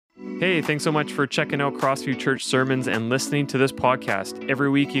Hey, thanks so much for checking out Crossview Church sermons and listening to this podcast.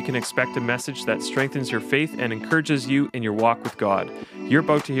 Every week you can expect a message that strengthens your faith and encourages you in your walk with God. You're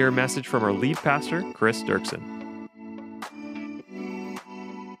about to hear a message from our lead pastor, Kris Duerksen.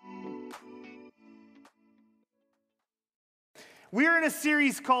 We're in a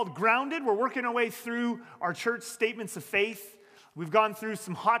series called Grounded. We're working our way through our church statements of faith. We've gone through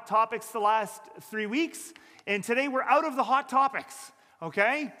some hot topics the last 3 weeks, and today we're out of the hot topics,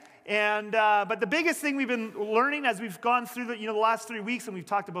 okay? But the biggest thing we've been learning as we've gone through the last 3 weeks, and we've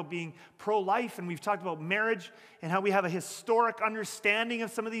talked about being pro-life, and we've talked about marriage, and how we have a historic understanding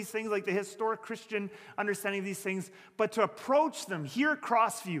of some of these things, like the historic Christian understanding of these things. But to approach them here at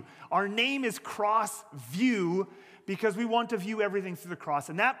Crossview, our name is Crossview because we want to view everything through the cross.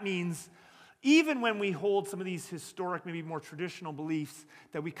 And that means even when we hold some of these historic, maybe more traditional beliefs,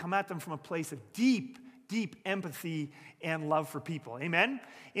 that we come at them from a place of deep empathy and love for people. Amen?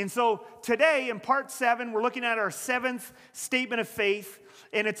 And so today, in part 7, we're looking at our 7th statement of faith,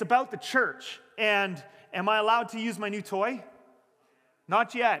 and it's about the church. And am I allowed to use my new toy?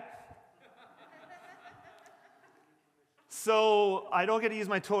 Not yet. So I don't get to use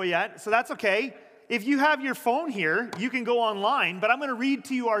my toy yet, so that's okay. If you have your phone here, you can go online, but I'm going to read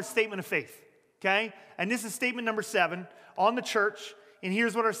to you our statement of faith, okay? And this is statement number 7 on the church. And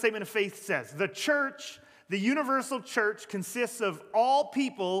here's what our statement of faith says. The church, the universal church, consists of all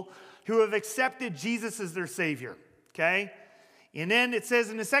people who have accepted Jesus as their Savior, okay? And then it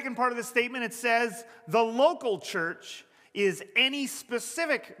says in the second part of the statement, it says, the local church is any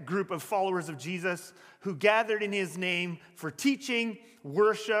specific group of followers of Jesus who gathered in his name for teaching,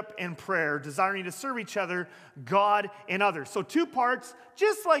 worship, and prayer, desiring to serve each other, God, and others. So 2 parts,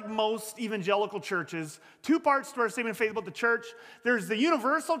 just like most evangelical churches, 2 parts to our statement of faith about the church. There's the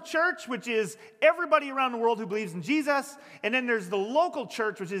universal church, which is everybody around the world who believes in Jesus. And then there's the local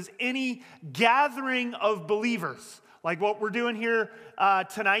church, which is any gathering of believers, like what we're doing here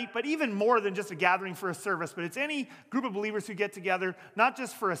tonight, but even more than just a gathering for a service. But it's any group of believers who get together, not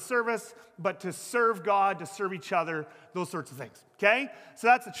just for a service, but to serve God, to serve each other, those sorts of things, okay? So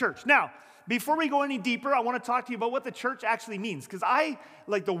that's the church. Now, before we go any deeper, I want to talk to you about what the church actually means, because I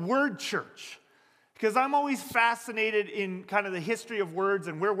like the word church, because I'm always fascinated in kind of the history of words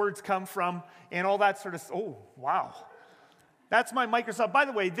and where words come from and all that sort of stuff. Oh, wow. That's my Microsoft. By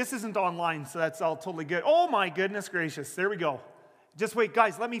the way, this isn't online, so that's all totally good. Oh my goodness gracious. There we go. Just wait,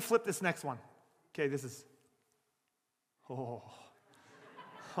 guys, let me flip this next one. Okay, this is, oh,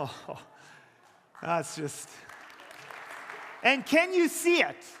 that's just, and can you see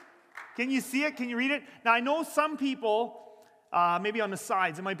it? Can you see it? Can you read it? Now, I know some people, maybe on the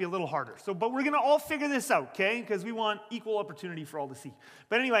sides, it might be a little harder. But we're going to all figure this out, okay? Because we want equal opportunity for all to see.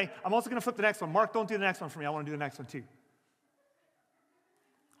 But anyway, I'm also going to flip the next one. Mark, don't do the next one for me. I want to do the next one too.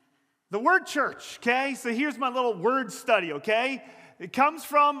 The word church, okay? So here's my little word study, okay? It comes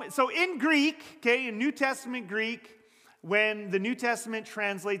from, so in Greek, okay, in New Testament Greek, when the New Testament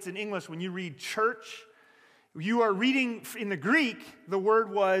translates in English, when you read church, you are reading, in the Greek, the word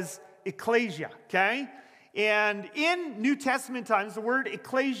was ecclesia, okay? And in New Testament times, the word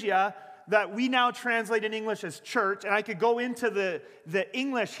ecclesia that we now translate in English as church, and I could go into the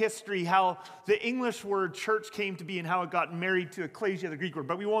English history, how the English word church came to be and how it got married to ecclesia, the Greek word,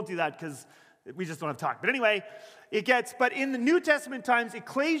 but we won't do that because we just don't have time. But anyway, but in the New Testament times,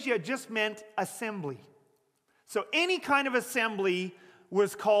 ecclesia just meant assembly. So any kind of assembly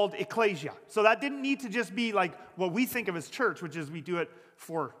was called ecclesia. So that didn't need to just be like what we think of as church, which is we do it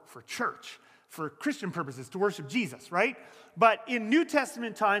for church, for Christian purposes, to worship Jesus, right? But in New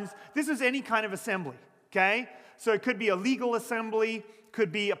Testament times, this is any kind of assembly, okay? So it could be a legal assembly,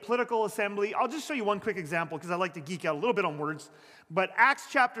 could be a political assembly. I'll just show you one quick example because I like to geek out a little bit on words. But Acts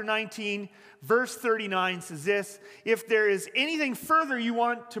chapter 19, verse 39 says this, if there is anything further you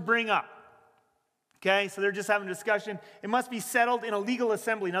want to bring up, okay, so they're just having a discussion. It must be settled in a legal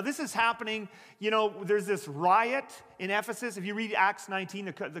assembly. Now, this is happening, there's this riot in Ephesus. If you read Acts 19,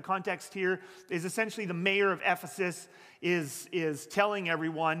 the context here is essentially the mayor of Ephesus is telling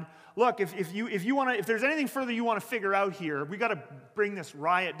everyone, look, if there's anything further you want to figure out here, we got to bring this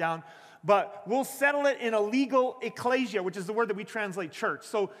riot down, but we'll settle it in a legal ecclesia, which is the word that we translate church.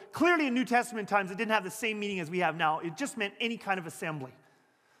 So clearly in New Testament times, it didn't have the same meaning as we have now. It just meant any kind of assembly.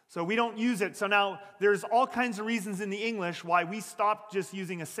 So we don't use it. So now there's all kinds of reasons in the English why we stopped just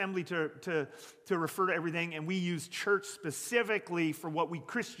using assembly to refer to everything, and we use church specifically for what we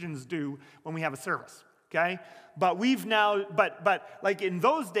Christians do when we have a service, okay? But we've now, but like in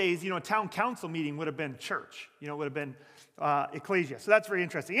those days, a town council meeting would have been church, would have been ecclesia. So that's very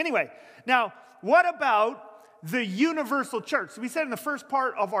interesting. Anyway, now what about the universal church. So we said in the first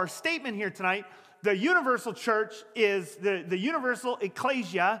part of our statement here tonight, the universal church is, the universal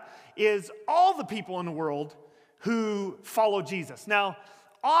ecclesia is all the people in the world who follow Jesus. Now,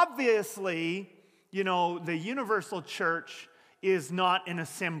 obviously, the universal church is not an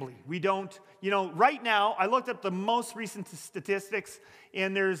assembly. We don't, right now, I looked at the most recent statistics,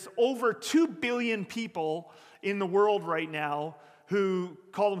 and there's over 2 billion people in the world right now who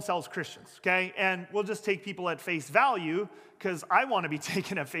call themselves Christians, okay? And we'll just take people at face value, because I want to be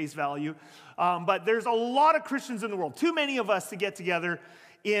taken at face value. But there's a lot of Christians in the world, too many of us to get together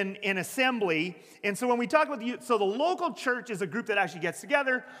in an assembly. And so when we talk about the local church is a group that actually gets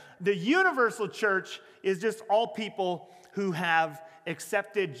together. The universal church is just all people who have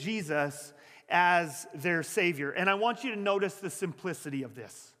accepted Jesus as their Savior. And I want you to notice the simplicity of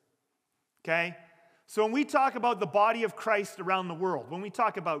this, okay? So when we talk about the body of Christ around the world, when we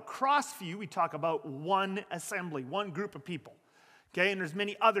talk about Crossview, we talk about one assembly, one group of people, okay? And there's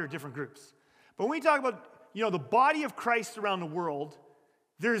many other different groups. But when we talk about, the body of Christ around the world,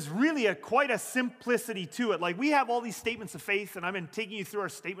 there's really quite a simplicity to it. Like, we have all these statements of faith, and I've been taking you through our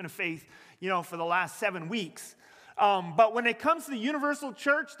statement of faith, for the last 7 weeks. But when it comes to the universal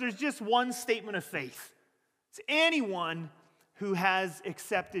church, there's just one statement of faith. It's anyone who has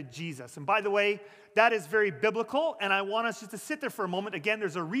accepted Jesus. And by the way, that is very biblical, and I want us just to sit there for a moment. Again,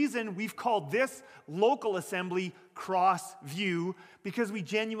 there's a reason we've called this local assembly Crossview, because we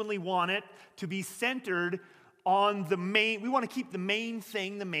genuinely want it to be centered on the main. We want to keep the main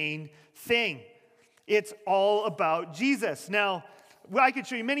thing. It's all about Jesus. Now, I could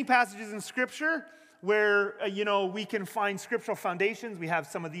show you many passages in Scripture where, we can find scriptural foundations. We have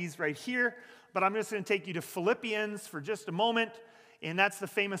some of these right here, but I'm just going to take you to Philippians for just a moment. And that's the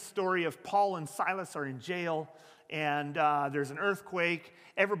famous story of Paul and Silas are in jail, and there's an earthquake.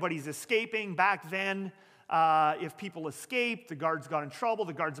 Everybody's escaping. Back then, if people escaped, the guards got in trouble.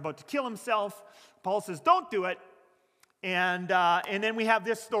 The guard's about to kill himself. Paul says, don't do it. And then we have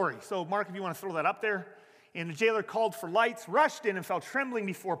this story. So, Mark, if you want to throw that up there. And the jailer called for lights, rushed in, and fell trembling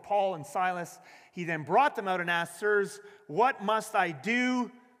before Paul and Silas. He then brought them out and asked, sirs, what must I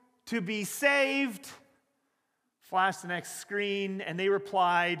do to be saved? Flash the next screen, and they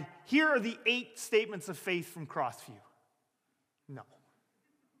replied, here are the 8 statements of faith from Crossview. No.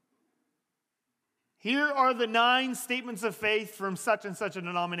 Here are the 9 statements of faith from such and such a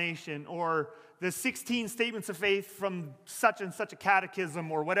denomination, or the 16 statements of faith from such and such a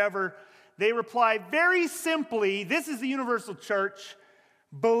catechism, or whatever. They replied very simply, this is the universal church,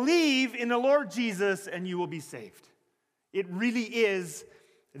 believe in the Lord Jesus and you will be saved. It really is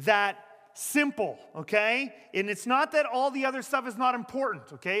that simple, okay? And it's not that all the other stuff is not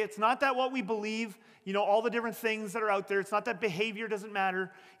important, okay? It's not that what we believe, all the different things that are out there, it's not that behavior doesn't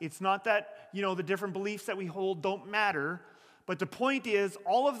matter. It's not that, the different beliefs that we hold don't matter. But the point is,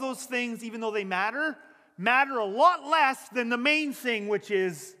 all of those things, even though they matter a lot less than the main thing, which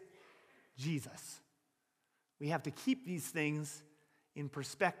is Jesus. We have to keep these things in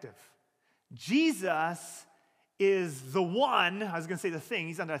perspective. Jesus is the one, I was going to say the thing,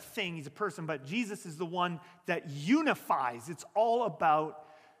 he's not a thing, he's a person, but Jesus is the one that unifies. It's all about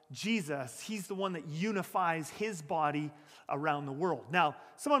Jesus. He's the one that unifies his body around the world. Now,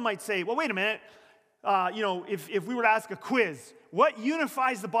 someone might say, well, wait a minute, if we were to ask a quiz, what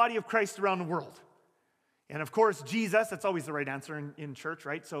unifies the body of Christ around the world? And of course, Jesus, that's always the right answer in church,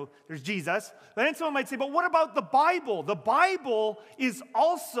 right? So there's Jesus. But then someone might say, but what about the Bible? The Bible is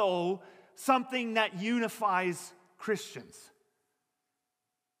also something that unifies Christians.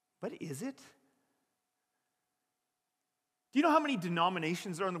 But is it? Do you know how many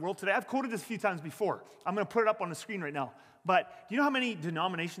denominations there are in the world today? I've quoted this a few times before. I'm going to put it up on the screen right now. But do you know how many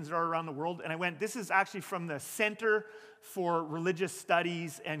denominations there are around the world? And I went, this is actually from the Center for Religious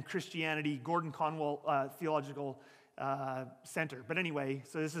Studies and Christianity, Gordon Conwell Theological Center. But anyway,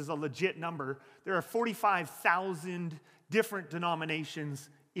 so this is a legit number. There are 45,000 different denominations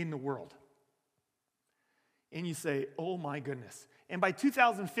in the world. And you say, oh my goodness. And by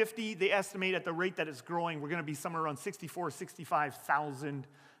 2050, they estimate at the rate that it's growing, we're going to be somewhere around 65,000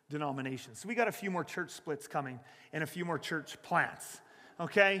 denominations. So we got a few more church splits coming and a few more church plants.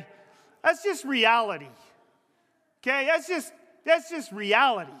 Okay? That's just reality. Okay? That's just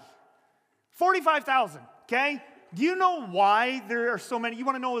reality. 45,000. Okay? Do you know why there are so many? You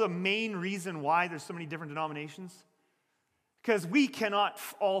want to know the main reason why there's so many different denominations? Because we cannot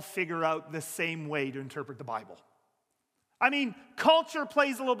all figure out the same way to interpret the Bible. I mean, culture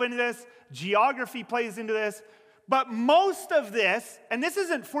plays a little bit into this, geography plays into this, but most of this, and this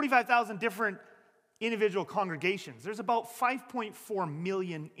isn't 45,000 different individual congregations. There's about 5.4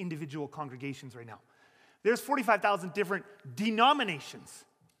 million individual congregations right now. There's 45,000 different denominations.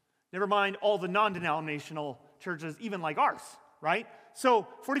 Never mind all the non-denominational churches, even like ours, right? So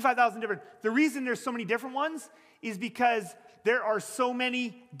 45,000 different. The reason there's so many different ones is because there are so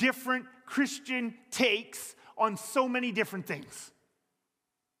many different Christian takes on so many different things.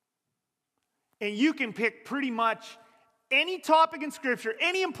 And you can pick pretty much any topic in Scripture,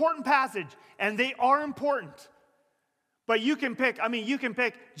 any important passage, and they are important. But you can pick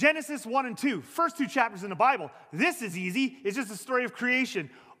Genesis 1 and 2, first two chapters in the Bible. This is easy. It's just a story of creation.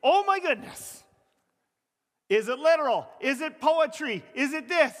 Oh my goodness. Is it literal? Is it poetry? Is it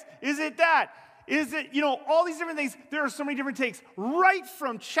this? Is it that? Is it, all these different things? There are so many different takes. Right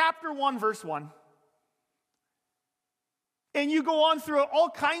from chapter 1, verse 1. And you go on through all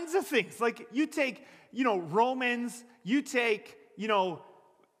kinds of things. Like you take, Romans, you take, the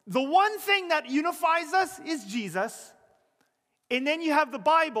one thing that unifies us is Jesus. And then you have the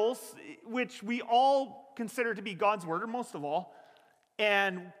Bible, which we all consider to be God's word, or most of all.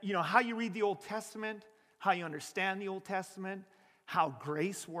 And, how you read the Old Testament, how you understand the Old Testament, how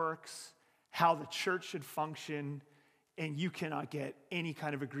grace works, how the church should function, and you cannot get any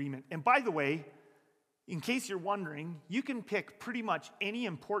kind of agreement. And by the way, in case you're wondering, you can pick pretty much any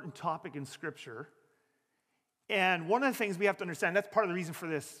important topic in Scripture. And one of the things we have to understand, that's part of the reason for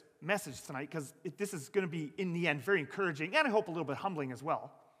this message tonight, because this is going to be, in the end, very encouraging, and I hope a little bit humbling as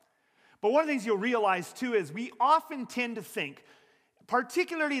well. But one of the things you'll realize, too, is we often tend to think,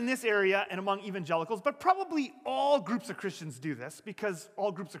 particularly in this area and among evangelicals, but probably all groups of Christians do this, because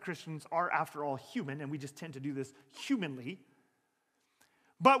all groups of Christians are, after all, human, and we just tend to do this humanly.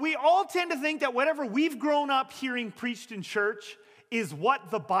 But we all tend to think that whatever we've grown up hearing preached in church is what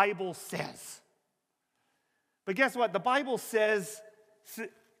the Bible says. But guess what? The Bible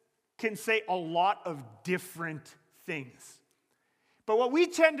can say a lot of different things. But what we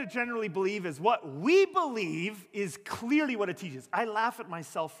tend to generally believe is what we believe is clearly what it teaches. I laugh at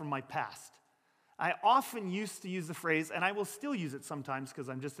myself from my past. I often used to use the phrase, and I will still use it sometimes because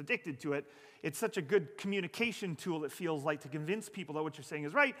I'm just addicted to it. It's such a good communication tool, it feels like, to convince people that what you're saying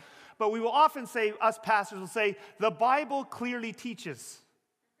is right. But we will often say, us pastors will say, the Bible clearly teaches.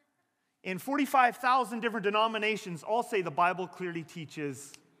 In 45,000 different denominations, all say the Bible clearly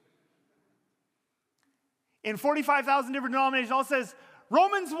teaches. In 45,000 different denominations, all says,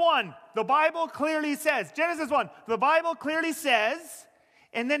 Romans 1, the Bible clearly says. Genesis 1, the Bible clearly says.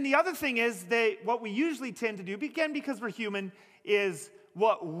 And then the other thing is, what we usually tend to do, again, because we're human, is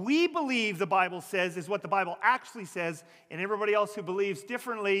what we believe the Bible says is what the Bible actually says, and everybody else who believes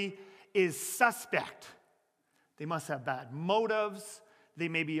differently is suspect. They must have bad motives. They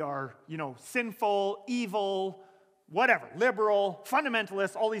maybe are, sinful, evil, whatever, liberal,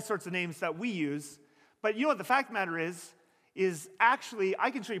 fundamentalist, all these sorts of names that we use. But you know what the fact of the matter is actually, I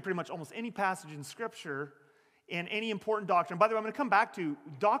can show you pretty much almost any passage in Scripture and any important doctrine. By the way, I'm going to come back to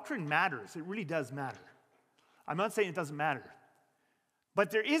doctrine matters. It really does matter. I'm not saying it doesn't matter. But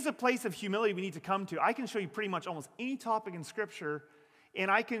there is a place of humility we need to come to. I can show you pretty much almost any topic in Scripture,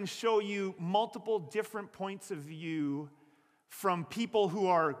 and I can show you multiple different points of view from people who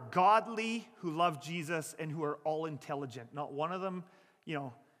are godly, who love Jesus, and who are all intelligent. Not one of them,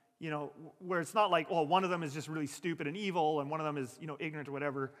 where it's not like, one of them is just really stupid and evil, and one of them is, ignorant or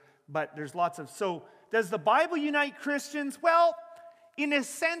whatever. But there's lots of, so does the Bible unite Christians? Well, in a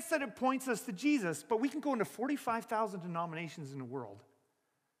sense that it points us to Jesus, but we can go into 45,000 denominations in the world.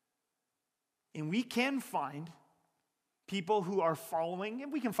 And we can find people who are following,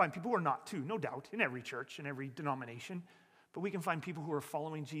 and we can find people who are not too, no doubt, in every church, in every denomination. But we can find people who are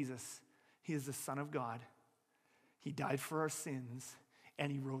following Jesus. He is the Son of God. He died for our sins,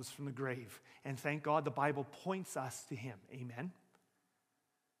 and he rose from the grave. And thank God the Bible points us to him. Amen?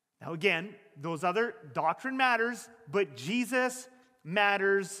 Now again, those other doctrine matters, but Jesus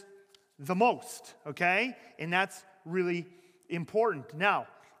matters the most, okay? And that's really important. Now,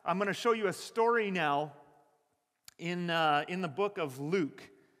 I'm going to show you a story now in the book of Luke.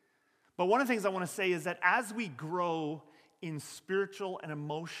 But one of the things I want to say is that as we grow in spiritual and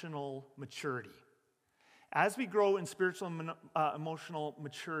emotional maturity, emotional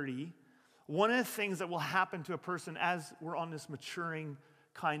maturity, one of the things that will happen to a person as we're on this maturing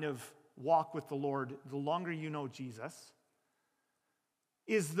kind of walk with the Lord, the longer you know Jesus,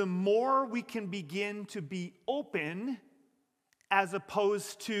 is the more we can begin to be open as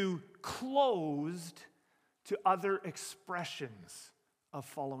opposed to closed to other expressions of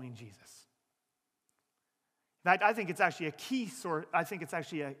following Jesus. In fact, I think it's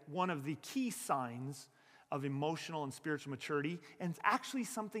actually one of the key signs of emotional and spiritual maturity, and it's actually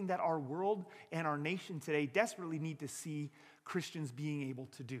something that our world and our nation today desperately need to see Christians being able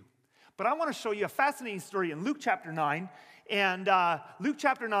to do. But I want to show you a fascinating story in Luke chapter 9. And Luke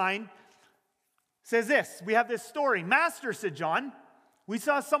chapter 9 says this. We have this story. Master, said John, we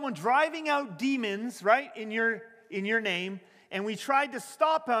saw someone driving out demons, right, in your name, and we tried to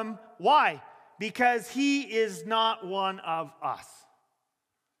stop him. Why? Because he is not one of us.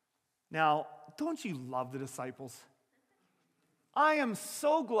 Now, don't you love the disciples? I am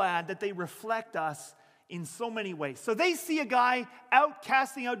so glad that they reflect us in so many ways. So they see a guy out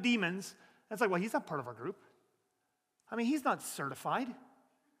casting out demons. And it's like, well, he's not part of our group. I mean, he's not certified.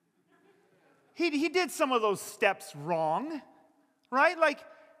 He did some of those steps wrong, right? Like,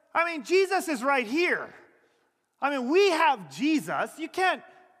 I mean, Jesus is right here. I mean, we have Jesus. You can't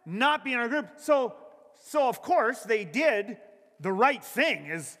not be in our group. So of course, they did the right thing,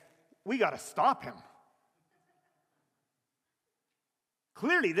 is we got to stop him.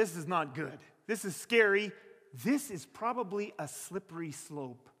 Clearly, this is not good. This is scary. This is probably a slippery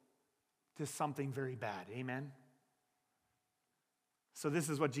slope to something very bad. Amen? So this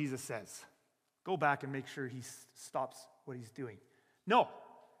is what Jesus says. Go back and make sure he stops what he's doing. No.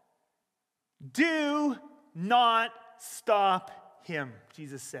 Do not stop him,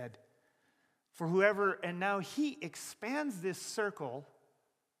 Jesus said. For whoever, and now he expands this circle.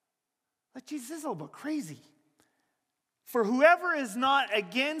 Like, Jesus is a little bit crazy. For whoever is not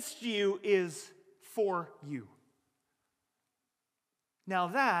against you is for you. Now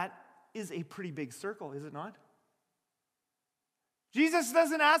that is a pretty big circle, is it not? Jesus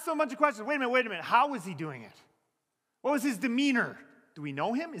doesn't ask them a bunch of questions. Wait a minute. How was he doing it? What was his demeanor? Do we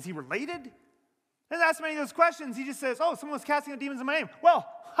know him? Is he related? He doesn't ask many of those questions. He just says, oh, someone was casting out demons in my name. Well,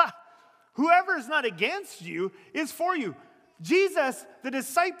 whoever is not against you is for you. Jesus, the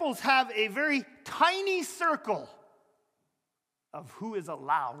disciples have a very tiny circle of who is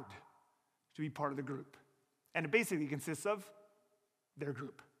allowed to be part of the group. And it basically consists of their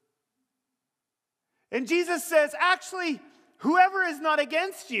group. And Jesus says, actually, whoever is not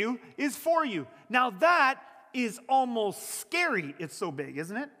against you is for you. Now that is almost scary. It's so big,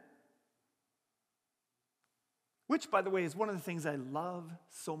 isn't it? Which, by the way, is one of the things I love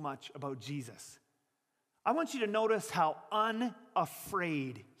so much about Jesus. I want you to notice how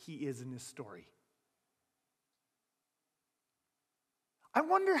unafraid he is in this story. I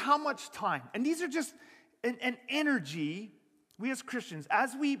wonder how much time, and these are just an energy, we as Christians,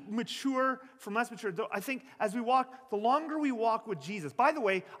 as we mature from less mature, I think as we walk, the longer we walk with Jesus. By the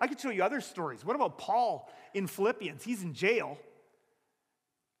way, I could show you other stories. What about Paul in Philippians? He's in jail,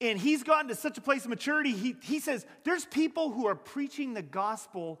 and he's gotten to such a place of maturity, he says, there's people who are preaching the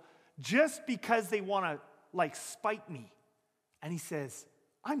gospel just because they want to, like, spite me. And he says,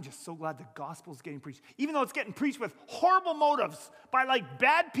 I'm just so glad the gospel is getting preached. Even though it's getting preached with horrible motives by like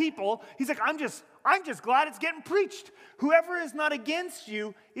bad people, he's like, I'm just glad it's getting preached. Whoever is not against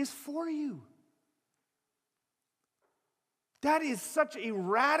you is for you. That is such a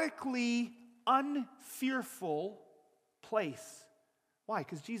radically unfearful place. Why?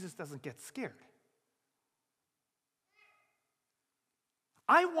 Because Jesus doesn't get scared.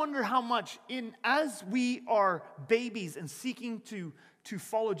 I wonder how much as we are babies and seeking to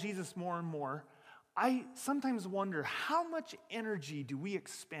follow Jesus more and more, I sometimes wonder how much energy do we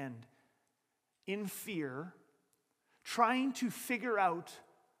expend in fear trying to figure out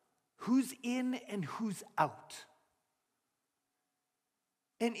who's in and who's out?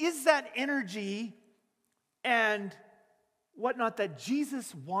 And is that energy and whatnot that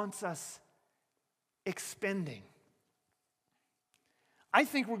Jesus wants us expending? I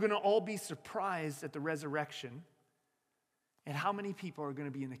think we're going to all be surprised at the resurrection and how many people are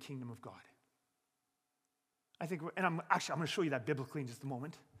going to be in the kingdom of God. I think, I'm going to show you that biblically in just a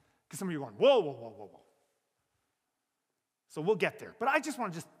moment, because some of you are going, whoa. So we'll get there. But I just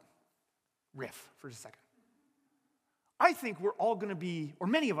want to riff for just a second. I think we're all going to be, or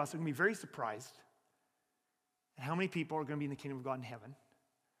many of us are going to be very surprised at how many people are going to be in the kingdom of God in heaven.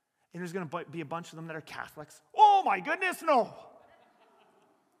 And there's going to be a bunch of them that are Catholics. Oh my goodness, no.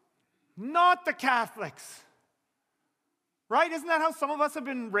 Not the Catholics. Right? Isn't that how some of us have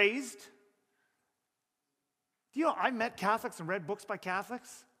been raised? Do you know, I met Catholics and read books by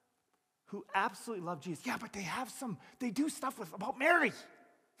Catholics who absolutely love Jesus. Yeah, but they do stuff about Mary.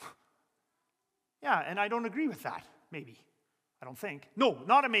 Yeah, and I don't agree with that, maybe. I don't think. No,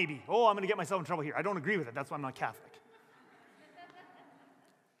 not a maybe. Oh, I'm going to get myself in trouble here. I don't agree with it. That's why I'm not Catholic.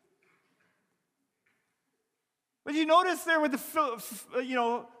 But you notice there with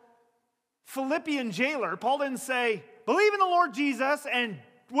the, Philippian jailer, Paul didn't say, believe in the Lord Jesus, and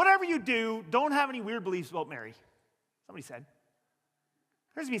whatever you do, don't have any weird beliefs about Mary. Somebody said.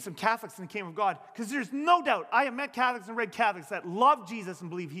 There's going to be some Catholics in the kingdom of God, because there's no doubt, I have met Catholics and read Catholics that love Jesus and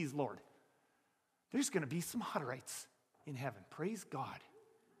believe he's Lord. There's going to be some Hutterites in heaven. Praise God.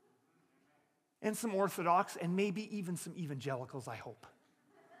 And some Orthodox, and maybe even some evangelicals, I hope.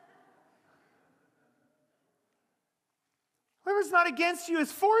 Whoever's not against you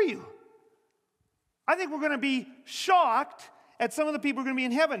is for you. I think we're going to be shocked at some of the people who are going to be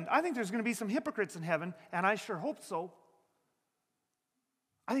in heaven. I think there's going to be some hypocrites in heaven, and I sure hope so.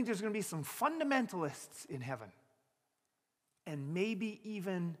 I think there's going to be some fundamentalists in heaven, and maybe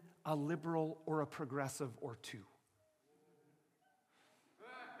even a liberal or a progressive or two.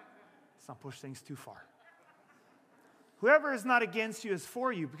 Let's not push things too far. Whoever is not against you is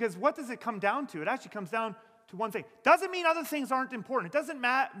for you, because what does it come down to? It actually comes down to one thing. Doesn't mean other things aren't important. It doesn't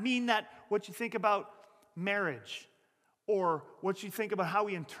mean that what you think about marriage or what you think about how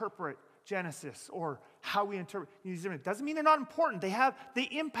we interpret Genesis or how we interpret these different, doesn't mean they're not important. They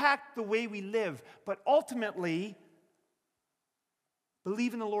impact the way we live. But ultimately,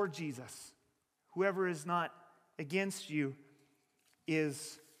 believe in the Lord Jesus. Whoever is not against you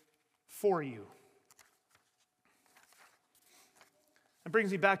is for you. That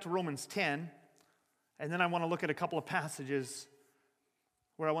brings me back to Romans 10. And then I want to look at a couple of passages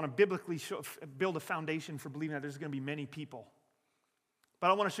where I want to biblically build a foundation for believing that there's going to be many people.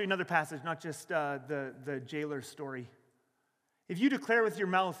 But I want to show you another passage, not just the jailer story. If you declare with your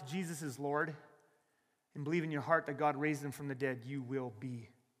mouth Jesus is Lord and believe in your heart that God raised him from the dead, you will be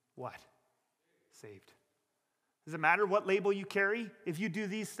what? Saved. Does it matter what label you carry? If you do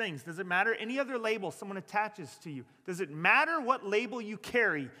these things, does it matter any other label someone attaches to you? Does it matter what label you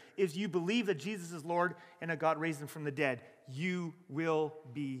carry if you believe that Jesus is Lord and that God raised him from the dead? You will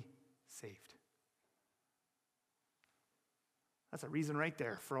be saved. That's a reason right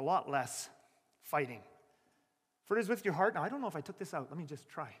there for a lot less fighting. For it is with your heart. Now, I don't know if I took this out. Let me just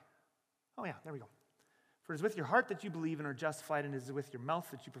try. Oh, yeah, there we go. For it is with your heart that you believe and are justified, and it is with your mouth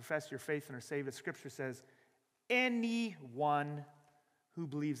that you profess your faith and are saved. As Scripture says, anyone who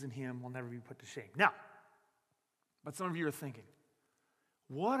believes in him will never be put to shame. Now, but some of you are thinking,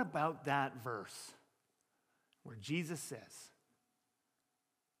 what about that verse where Jesus says,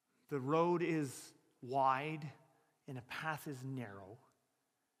 the road is wide and a path is narrow,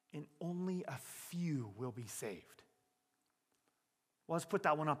 and only a few will be saved? Well, let's put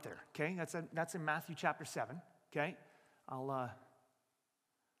that one up there, okay? That's in Matthew chapter 7, okay?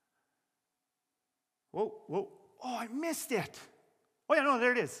 Whoa. Oh, I missed it. Oh, yeah, no,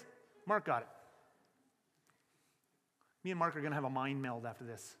 there it is. Mark got it. Me and Mark are going to have a mind meld after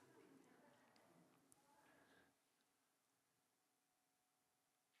this.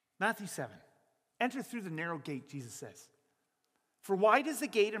 Matthew 7. Enter through the narrow gate, Jesus says. For wide is the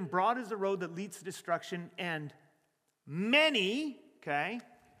gate and broad is the road that leads to destruction, and many, okay,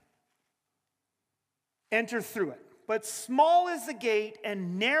 enter through it. But small is the gate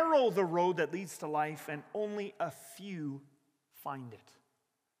and narrow the road that leads to life, and only a few find it.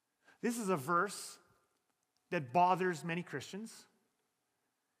 This is a verse that bothers many Christians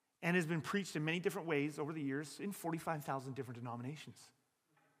and has been preached in many different ways over the years in 45,000 different denominations.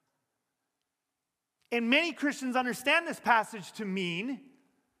 And many Christians understand this passage to mean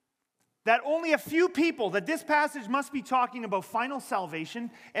that only a few people, that this passage must be talking about final salvation,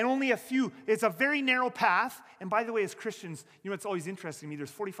 and only a few. It's a very narrow path. And by the way, as Christians, you know, it's always interesting to me.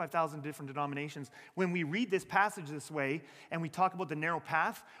 There's 45,000 different denominations. When we read this passage this way and we talk about the narrow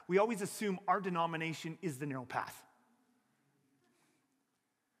path, we always assume our denomination is the narrow path.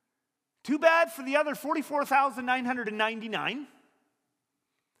 Too bad for the other 44,999.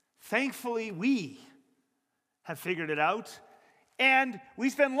 Thankfully, we have figured it out. And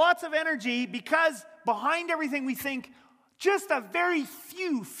we spend lots of energy because behind everything we think just a very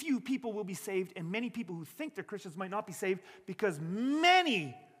few people will be saved, and many people who think they're Christians might not be saved because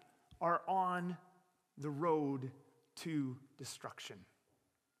many are on the road to destruction.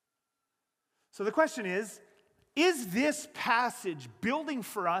 So the question is this passage building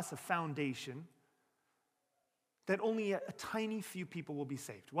for us a foundation that only a tiny few people will be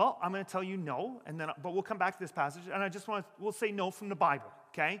saved? Well, I'm going to tell you no, but we'll come back to this passage, and we'll say no from the Bible,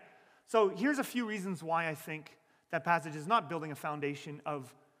 okay? So here's a few reasons why I think that passage is not building a foundation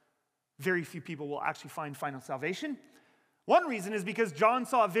of very few people will actually find final salvation. One reason is because John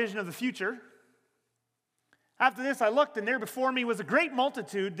saw a vision of the future. After this, I looked, and there before me was a great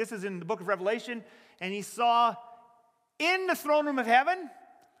multitude. This is in the book of Revelation, and he saw in the throne room of heaven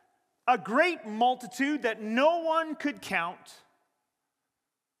a great multitude that no one could count,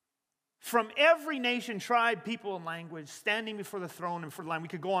 from every nation, tribe, people, and language, standing before the throne and before the Lamb. We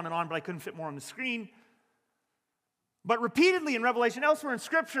could go on, but I couldn't fit more on the screen. But repeatedly in Revelation, elsewhere in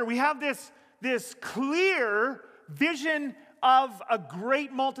Scripture, we have this clear vision of a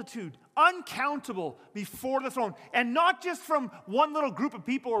great multitude, uncountable before the throne. And not just from one little group of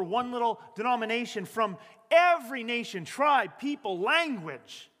people or one little denomination, from every nation, tribe, people,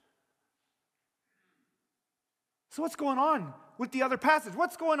 language. So what's going on with the other passage?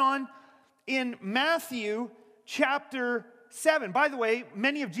 What's going on in Matthew chapter 7? By the way,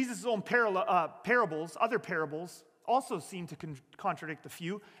 many of Jesus' own parables, other parables, also seem to contradict a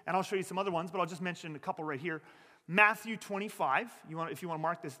few, and I'll show you some other ones, but I'll just mention a couple right here. Matthew 25, if you want to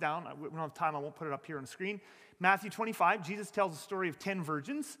mark this down, we don't have time, I won't put it up here on the screen. Matthew 25, Jesus tells the story of 10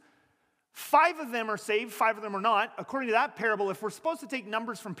 virgins. 5 of them are saved, 5 of them are not. According to that parable, if we're supposed to take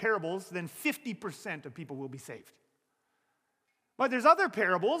numbers from parables, then 50% of people will be saved. But there's other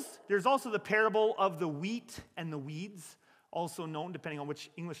parables. There's also the parable of the wheat and the weeds, also known, depending on which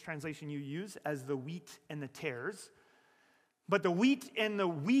English translation you use, as the wheat and the tares. But the wheat and the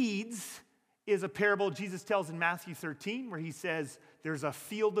weeds is a parable Jesus tells in Matthew 13, where he says there's a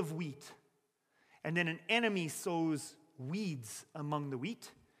field of wheat, and then an enemy sows weeds among the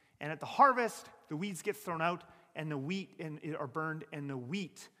wheat, and at the harvest, the weeds get thrown out, and the wheat are burned, and the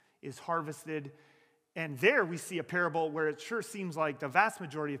wheat is harvested. And there we see a parable where it sure seems like the vast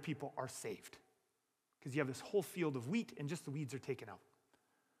majority of people are saved, because you have this whole field of wheat, and just the weeds are taken out.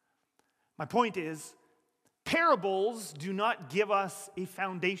 My point is, parables do not give us a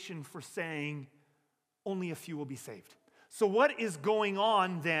foundation for saying only a few will be saved. So what is going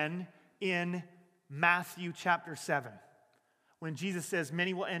on then in Matthew chapter 7? When Jesus says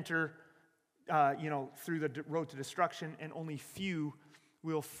many will enter through the road to destruction, and only few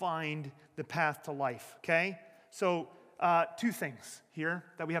will find the path to life, okay? So 2 things here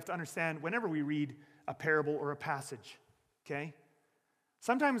that we have to understand whenever we read a parable or a passage, okay?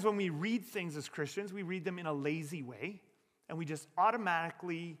 Sometimes when we read things as Christians, we read them in a lazy way, and we just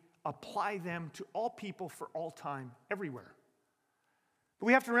automatically apply them to all people for all time, everywhere. But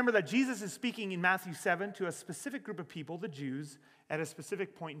we have to remember that Jesus is speaking in Matthew 7 to a specific group of people, the Jews, at a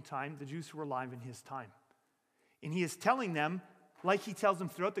specific point in time, the Jews who were alive in his time. And he is telling them, like he tells them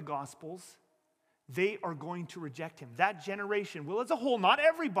throughout the Gospels, they are going to reject him. That generation will, as a whole, not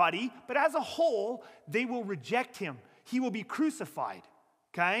everybody, but as a whole, they will reject him. He will be crucified.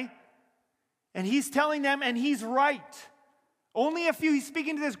 Okay? And he's telling them, and he's right. Only a few, he's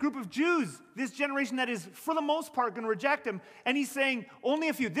speaking to this group of Jews, this generation that is, for the most part, going to reject him. And he's saying, only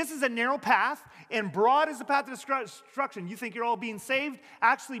a few. This is a narrow path, and broad is the path of destruction. You think you're all being saved?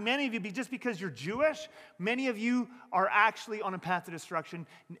 Actually, many of you, just because you're Jewish, many of you are actually on a path to destruction,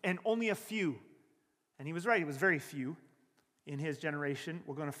 and only a few. And he was right, it was very few in his generation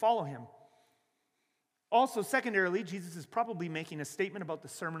were going to follow him. Also, secondarily, Jesus is probably making a statement about the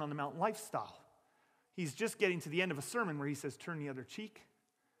Sermon on the Mount lifestyle. He's just getting to the end of a sermon where he says, turn the other cheek,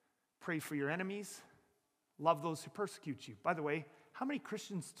 pray for your enemies, love those who persecute you. By the way, how many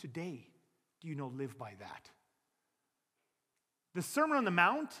Christians today do you know live by that? The Sermon on the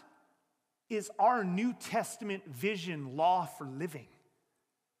Mount is our New Testament vision, law for living.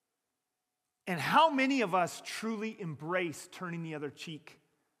 And how many of us truly embrace turning the other cheek,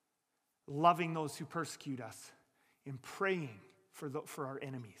 loving those who persecute us, and praying for our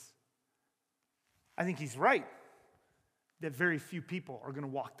enemies? I think he's right that very few people are going to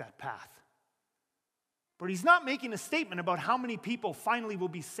walk that path. But he's not making a statement about how many people finally will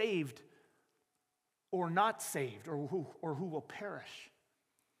be saved or not saved, or who will perish.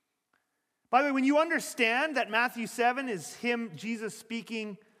 By the way, when you understand that Matthew 7 is Jesus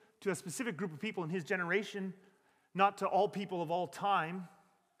speaking to a specific group of people in his generation, not to all people of all time,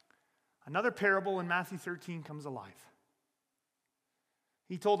 another parable in Matthew 13 comes alive.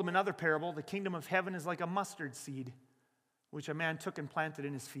 He told them another parable. The kingdom of heaven is like a mustard seed, which a man took and planted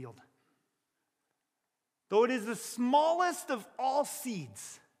in his field. Though it is the smallest of all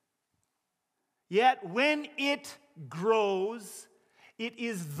seeds, yet when it grows, it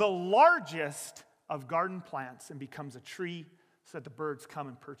is the largest of garden plants and becomes a tree so that the birds come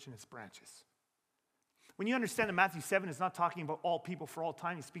and perch in its branches. When you understand that Matthew 7 is not talking about all people for all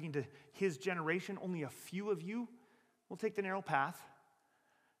time, he's speaking to his generation, only a few of you will take the narrow path.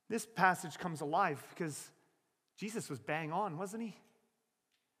 This passage comes alive because Jesus was bang on, wasn't he?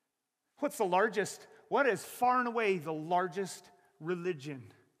 What is far and away the largest religion,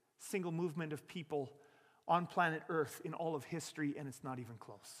 single movement of people on planet Earth in all of history, and it's not even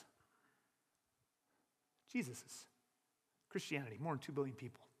close? Jesus's. Christianity, more than 2 billion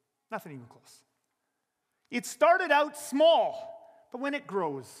people. Nothing even close. It started out small, but when it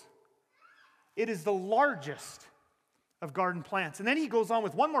grows, it is the largest of garden plants. And then he goes on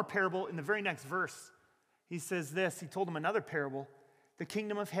with one more parable in the very next verse. He says this, he told them another parable. The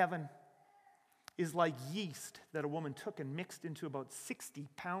kingdom of heaven is like yeast that a woman took and mixed into about 60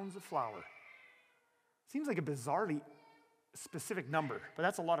 pounds of flour. Seems like a bizarrely specific number, but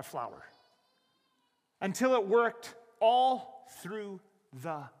that's a lot of flour. Until it worked all through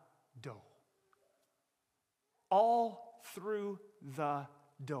the dough. All through the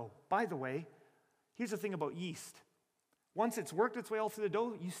dough. By the way, here's the thing about yeast. Once it's worked its way all through the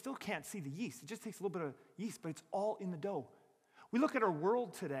dough, you still can't see the yeast. It just takes a little bit of yeast, but it's all in the dough. We look at our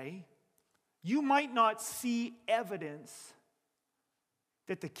world today, you might not see evidence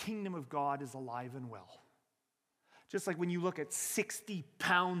that the kingdom of God is alive and well. Just like when you look at 60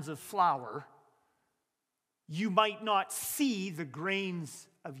 pounds of flour, you might not see the grains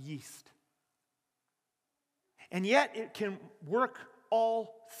of yeast. And yet it can work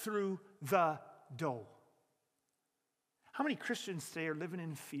all through the dough. How many Christians today are living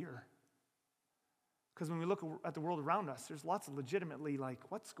in fear? Because when we look at the world around us, there's lots of legitimately like,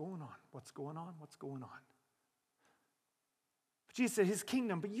 what's going on? What's going on? What's going on? But Jesus said his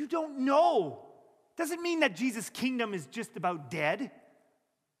kingdom, but you don't know. Doesn't mean that Jesus' kingdom is just about dead.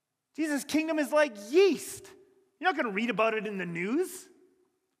 Jesus' kingdom is like yeast. You're not going to read about it in the news.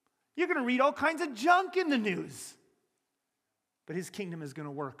 You're going to read all kinds of junk in the news. But his kingdom is going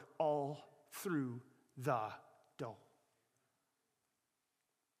to work all through the dough.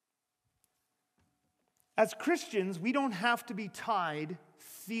 As Christians, we don't have to be tied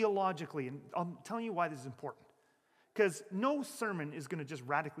theologically. And I'm telling you why this is important. Because no sermon is going to just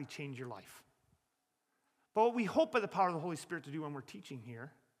radically change your life. But what we hope by the power of the Holy Spirit to do when we're teaching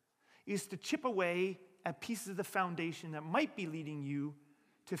here is to chip away at pieces of the foundation that might be leading you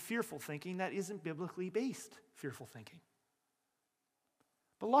to fearful thinking that isn't biblically based fearful thinking.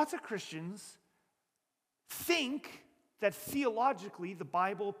 But lots of Christians think that theologically the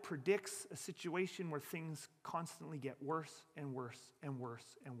Bible predicts a situation where things constantly get worse and worse and worse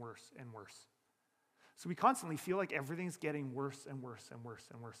and worse and worse. So we constantly feel like everything's getting worse and worse and worse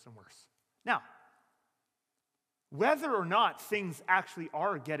and worse and worse. Now, whether or not things actually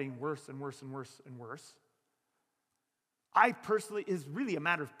are getting worse and worse and worse and worse, I personally, is really a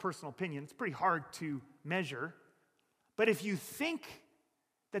matter of personal opinion. It's pretty hard to measure. But if you think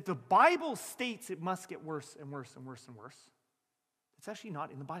that the Bible states it must get worse and worse and worse and worse, it's actually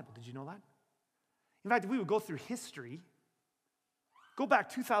not in the Bible. Did you know that? In fact, if we would go through history, go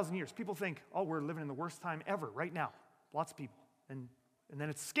back 2,000 years, people think, oh, we're living in the worst time ever right now. Lots of people. And then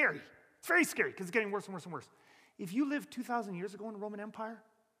it's scary. It's very scary because it's getting worse and worse and worse. If you lived 2,000 years ago in the Roman Empire,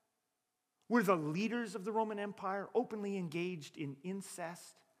 were the leaders of the Roman Empire openly engaged in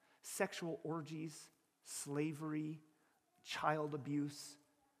incest, sexual orgies, slavery, child abuse,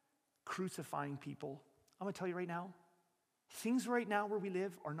 crucifying people? I'm going to tell you right now, things right now where we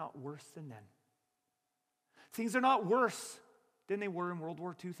live are not worse than then. Things are not worse than they were in World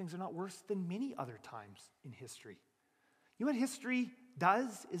War II. Things are not worse than many other times in history. You know what history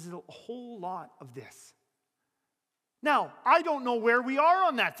does is a whole lot of this. Now, I don't know where we are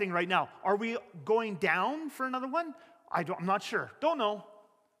on that thing right now. Are we going down for another one? I'm not sure. Don't know.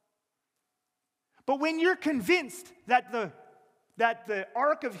 But when you're convinced that the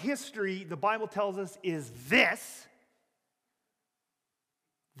arc of history, the Bible tells us, is this,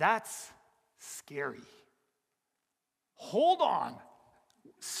 that's scary. Hold on.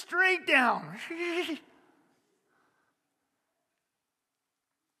 Straight down.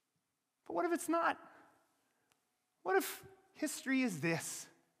 But what if it's not? What if history is this?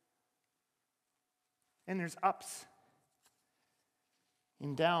 And there's ups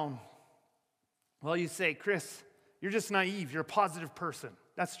and down. Well, you say, Kris, you're just naive. You're a positive person.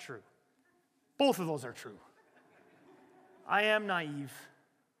 That's true. Both of those are true. I am naive,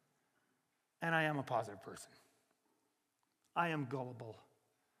 and I am a positive person. I am gullible.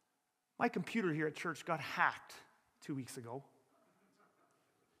 My computer here at church got hacked 2 weeks ago.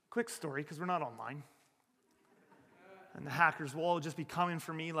 Quick story, because we're not online. And the hackers will all just be coming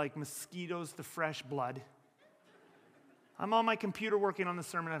for me like mosquitoes to fresh blood. I'm on my computer working on the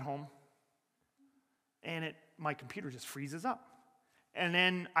sermon at home, and my computer just freezes up. And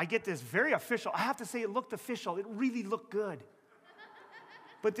then I get this very official, I have to say it looked official, it really looked good.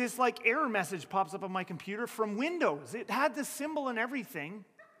 But this like error message pops up on my computer from Windows. It had the symbol and everything.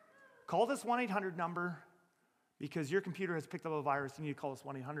 Call this 1-800 number because your computer has picked up a virus. You need to call this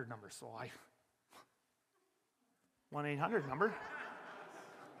 1-800 number. So 1-800 number.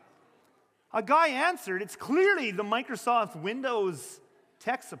 A guy answered. It's clearly the Microsoft Windows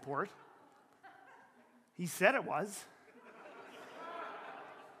tech support. He said it was.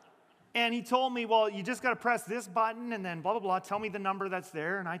 And he told me, well, you just got to press this button and then blah, blah, blah. Tell me the number that's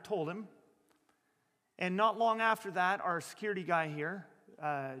there. And I told him. And not long after that, our security guy here,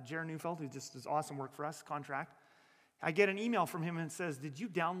 Jared Neufeld, who just does awesome work for us, contract. I get an email from him and it says, did you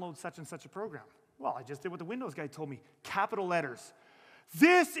download such and such a program? Well, I just did what the Windows guy told me. Capital letters.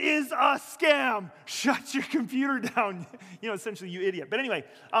 This is a scam. Shut your computer down. Essentially, you idiot. But anyway,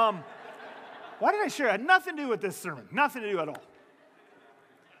 why did I share? It had nothing to do with this sermon. Nothing to do at all.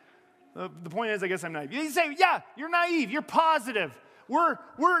 The point is, I guess I'm naive. You say, yeah, you're naive. You're positive. We're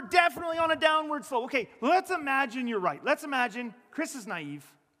definitely on a downward slope. Okay, let's imagine you're right. Let's imagine Kris is naive.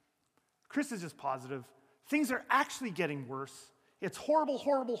 Kris is just positive. Things are actually getting worse. It's horrible,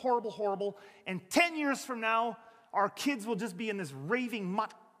 horrible, horrible, horrible. And 10 years from now, our kids will just be in this raving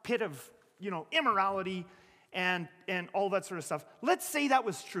muck pit of, immorality and all that sort of stuff. Let's say that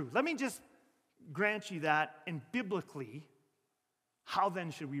was true. Let me just grant you that. And biblically, how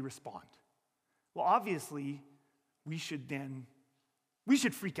then should we respond? Well, obviously, we should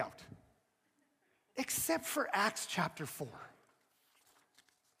freak out. Except for Acts chapter 4.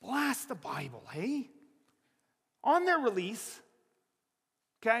 Blast the Bible, hey? On their release,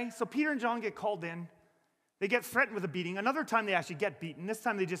 okay, so Peter and John get called in. They get threatened with a beating. Another time they actually get beaten. This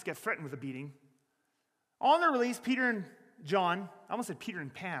time they just get threatened with a beating. On their release, Peter and John, I almost said Peter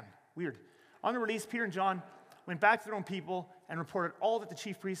and Pam, weird. On their release, Peter and John went back to their own people and reported all that the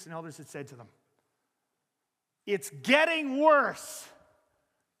chief priests and elders had said to them. It's getting worse.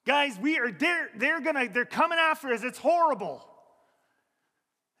 Guys, they're coming after us. It's horrible.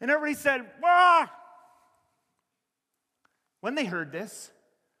 And everybody said, "Ah!" When they heard this,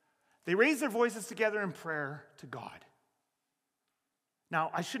 they raised their voices together in prayer to God. Now,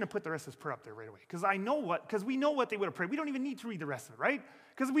 I shouldn't have put the rest of this prayer up there right away, because we know what they would have prayed. We don't even need to read the rest of it, right?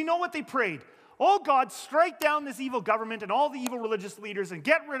 Because we know what they prayed. Oh God, strike down this evil government and all the evil religious leaders and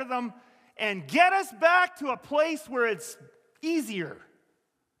get rid of them and get us back to a place where it's easier.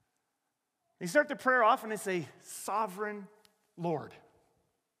 They start the prayer off and they say, Sovereign Lord.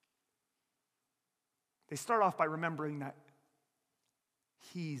 They start off by remembering that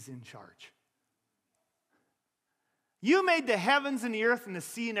He's in charge. You made the heavens and the earth and the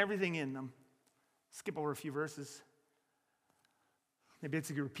sea and everything in them. Skip over a few verses. They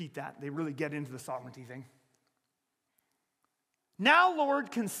basically repeat that. They really get into the sovereignty thing. Now,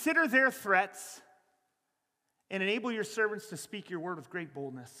 Lord, consider their threats and enable your servants to speak your word with great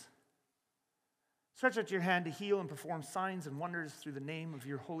boldness. Stretch out your hand to heal and perform signs and wonders through the name of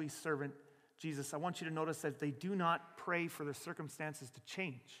your holy servant, Jesus. I want you to notice that they do not pray for their circumstances to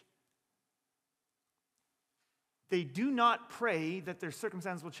change. They do not pray that their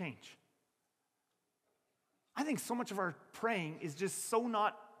circumstances will change. I think so much of our praying is just so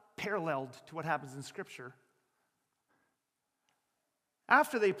not paralleled to what happens in Scripture.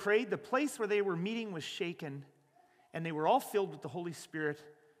 After they prayed, the place where they were meeting was shaken, and they were all filled with the Holy Spirit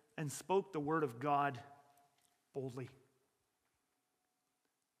and spoke the word of God boldly.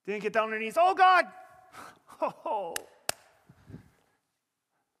 They didn't get down on their knees. Oh, God! Oh.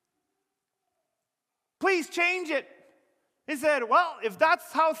 Please change it. They said, well, if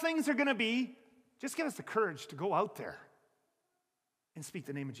that's how things are going to be, just give us the courage to go out there and speak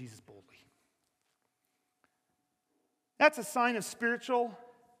the name of Jesus boldly. That's a sign of spiritual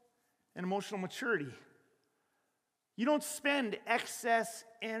and emotional maturity. You don't spend excess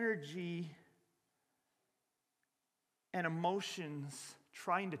energy and emotions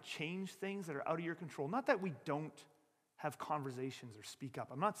trying to change things that are out of your control. Not that we don't have conversations or speak up.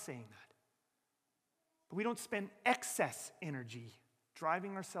 I'm not saying that. But we don't spend excess energy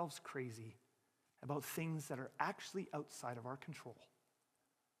driving ourselves crazy about things that are actually outside of our control.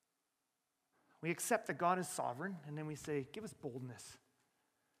 We accept that God is sovereign, and then we say, give us boldness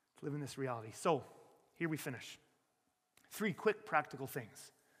to live in this reality. So, here we finish. 3 quick practical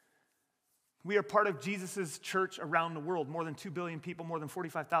things. We are part of Jesus' church around the world. More than 2 billion people, more than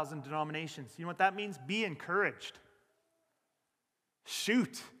 45,000 denominations. You know what that means? Be encouraged.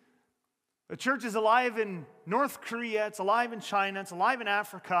 Shoot. The church is alive in North Korea, it's alive in China, it's alive in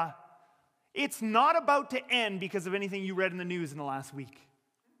Africa. It's not about to end because of anything you read in the news in the last week.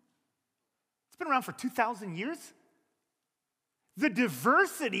 It's been around for 2,000 years. The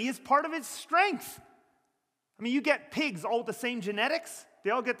diversity is part of its strength. I mean, you get pigs all with the same genetics,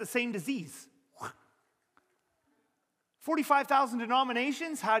 they all get the same disease. 45,000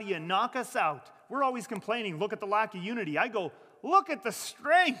 denominations, how do you knock us out? We're always complaining, look at the lack of unity. I go, look at the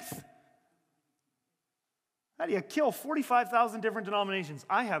strength. How do you kill 45,000 different denominations?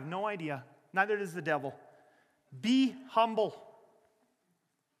 I have no idea. Neither does the devil. Be humble.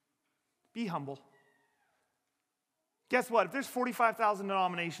 Be humble. Guess what? If there's 45,000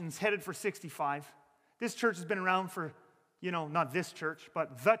 denominations headed for 65, this church has been around for, not this church,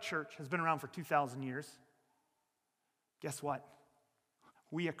 but the church has been around for 2,000 years. Guess what?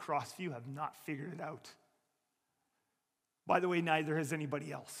 We at Crossview have not figured it out. By the way, neither has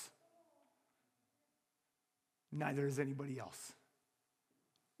anybody else. Neither has anybody else.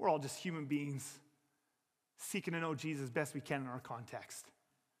 We're all just human beings seeking to know Jesus best we can in our context.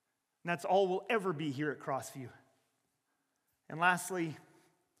 And that's all we'll ever be here at Crossview. And lastly,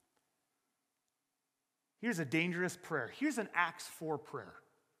 here's a dangerous prayer. Here's an Acts 4 prayer.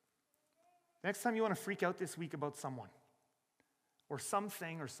 Next time you want to freak out this week about someone or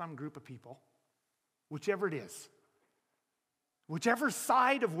something or some group of people, whichever it is, whichever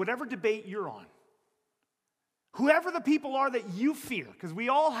side of whatever debate you're on, whoever the people are that you fear, because we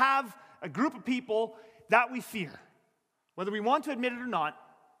all have a group of people that we fear, whether we want to admit it or not,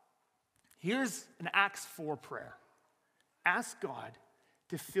 here's an Acts 4 prayer. Ask God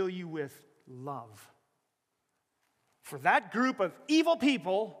to fill you with love for that group of evil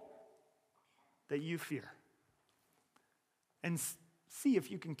people that you fear. And see if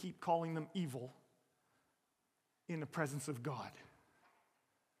you can keep calling them evil in the presence of God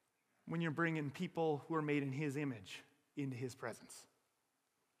when you're bringing people who are made in His image into His presence.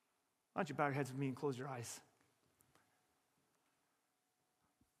 Why don't you bow your heads with me and close your eyes?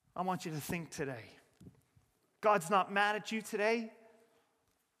 I want you to think today. God's not mad at you today.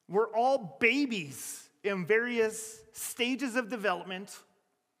 We're all babies in various stages of development.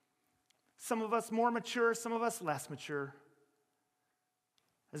 Some of us more mature, some of us less mature.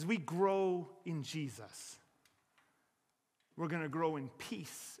 As we grow in Jesus, we're going to grow in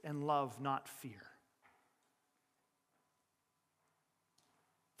peace and love, not fear.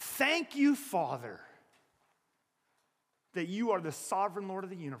 Thank you, Father, that you are the sovereign Lord of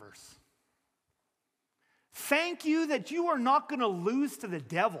the universe. Thank you that you are not going to lose to the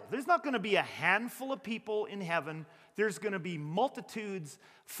devil. There's not going to be a handful of people in heaven. There's going to be multitudes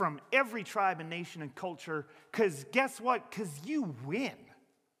from every tribe and nation and culture. Because guess what? Because you win.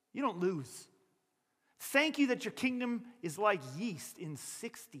 You don't lose. Thank you that your kingdom is like yeast in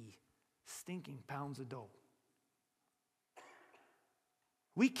 60 stinking pounds of dough.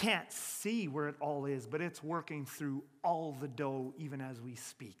 We can't see where it all is, but it's working through all the dough even as we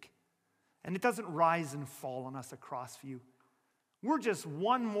speak. And it doesn't rise and fall on us at Crossview. We're just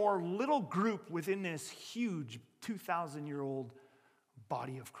one more little group within this huge 2,000-year-old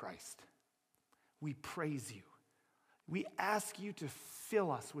body of Christ. We praise you. We ask you to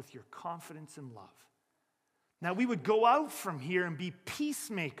fill us with your confidence and love. Now we would go out from here and be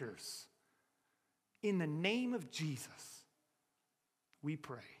peacemakers. In the name of Jesus, we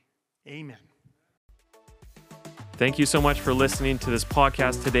pray. Amen. Thank you so much for listening to this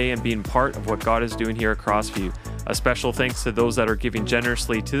podcast today and being part of what God is doing here at Crossview. A special thanks to those that are giving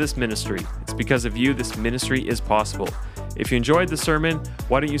generously to this ministry. It's because of you this ministry is possible. If you enjoyed the sermon,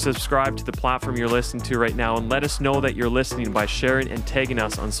 why don't you subscribe to the platform you're listening to right now and let us know that you're listening by sharing and tagging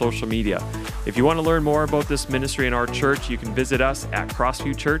us on social media. If you want to learn more about this ministry in our church, you can visit us at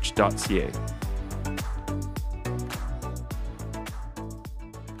crossviewchurch.ca.